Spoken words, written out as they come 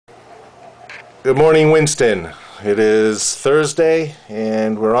Good morning, Winston. It is Thursday,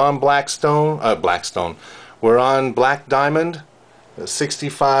 and we're on Blackstone. We're on Black Diamond, the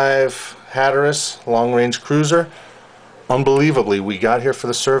 65 Hatteras long-range cruiser. Unbelievably, we got here for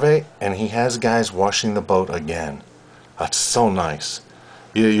the survey, and he has guys washing the boat again. That's so nice.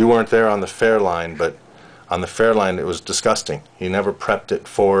 You weren't there on the Fairline, but on the Fairline it was disgusting. He never prepped it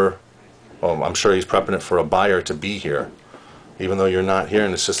for, well, I'm sure he's prepping it for a buyer to be here. Even though you're not here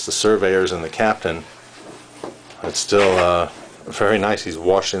and it's just the surveyors and the captain, it's still very nice. He's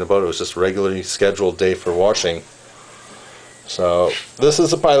washing the boat. It was just a regularly scheduled day for washing. So this is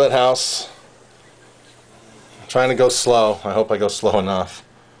the pilot house. I'm trying to go slow. I hope I go slow enough.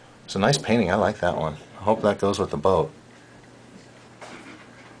 It's a nice painting. I like that one. I hope that goes with the boat.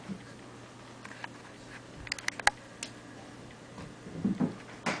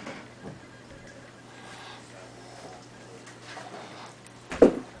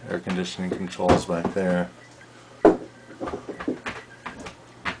 Air conditioning controls back there.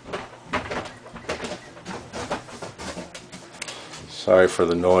 Sorry for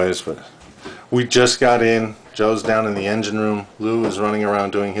the noise, but we just got in. Joe's down in the engine room. Lou is running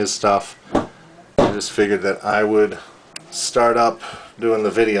around doing his stuff. I just figured that I would start up doing the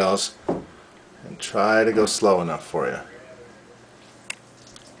videos and try to go slow enough for you.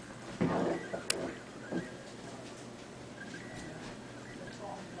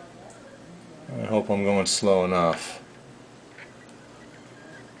 I hope I'm going slow enough.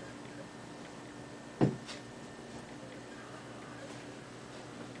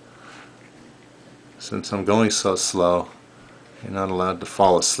 Since I'm going so slow, you're not allowed to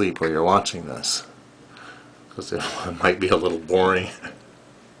fall asleep while you're watching this, because it might be a little boring.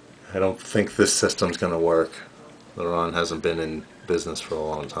 I don't think this system's going to work. Ron hasn't been in business for a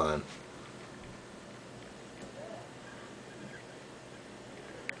long time.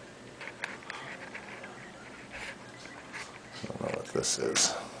 I don't know what this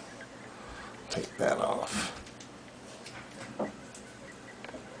is. Take that off.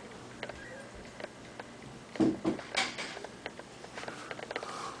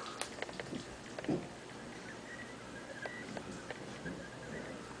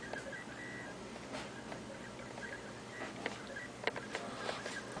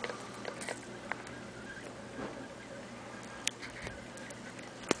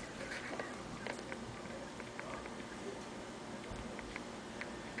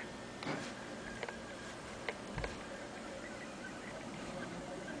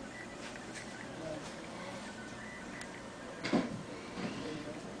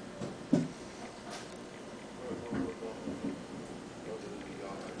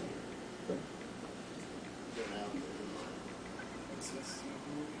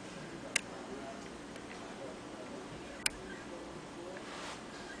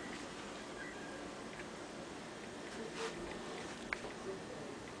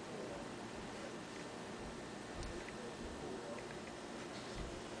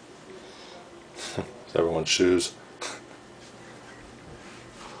 It's everyone's shoes.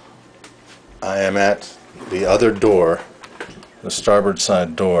 I am at the other door, the starboard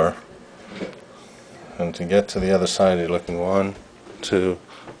side door, and to get to the other side you're looking 1, 2,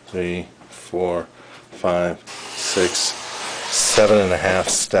 3, 4, 5, 6, 7.5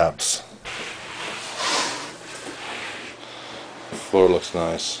 steps. The floor looks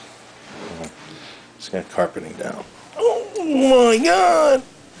nice. It's got carpeting down. Oh my God!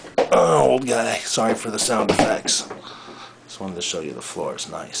 Oh, old guy. Sorry for the sound effects. Just wanted to show you the floor is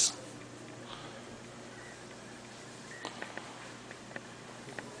nice.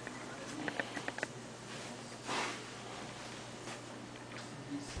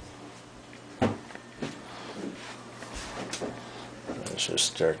 There's your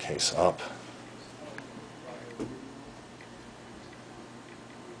staircase up.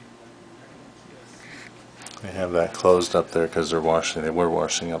 They have that closed up there because they were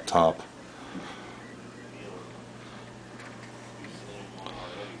washing up top.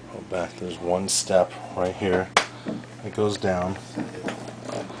 Go back, there's one step right here that goes down.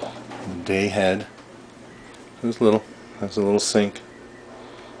 Day head. There's a little sink,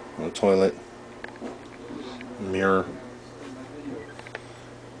 a toilet, mirror.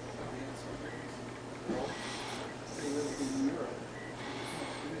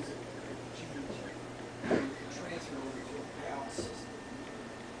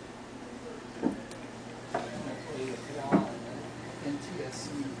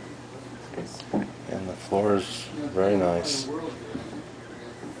 And the floor is very nice.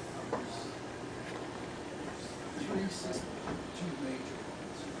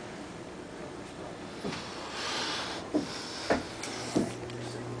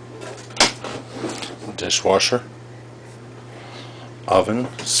 dishwasher, oven,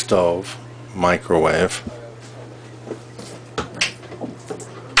 stove, microwave.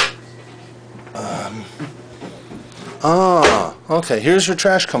 Okay, here's your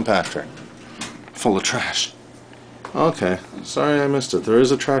trash compactor. Full of trash. Okay, sorry I missed it. There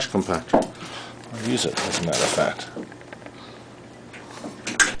is a trash compactor. I'll use it, as a matter of fact.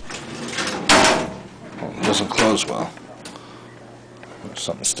 Oh, it doesn't close well. There's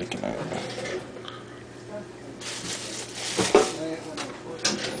something sticking out.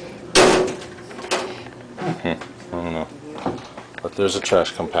 I don't know. But there's a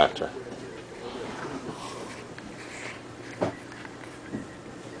trash compactor.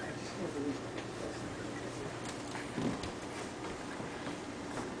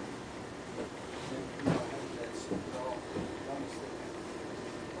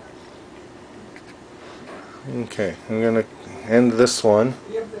 Okay, I'm going to end this one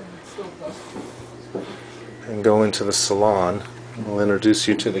and go into the salon. I'll introduce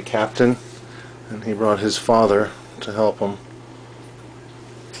you to the captain, and he brought his father to help him.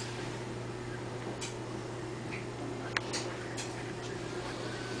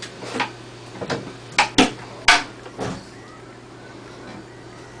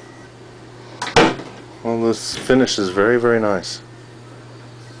 Well, this finish is very, very nice.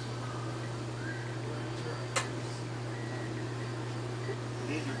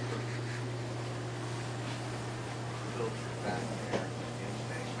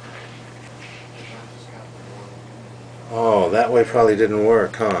 Oh, that way probably didn't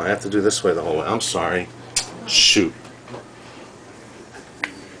work, huh? I have to do this way the whole way. I'm sorry. Shoot.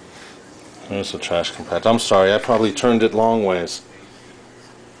 There's the trash compactor. I'm sorry, I probably turned it long ways.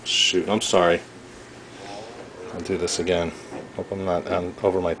 Shoot, I'm sorry. I'll do this again. Hope I'm not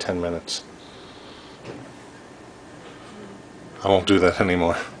over my 10 minutes. I won't do that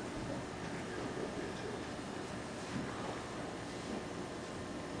anymore.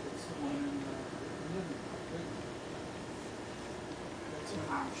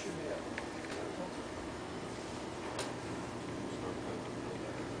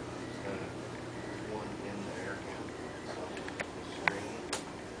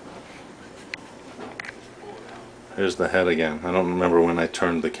 Here's the head again. I don't remember when I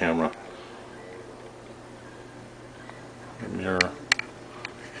turned the camera. The mirror.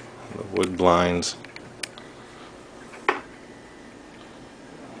 The wood blinds. The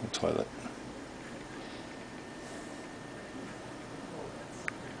toilet.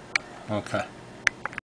 Okay.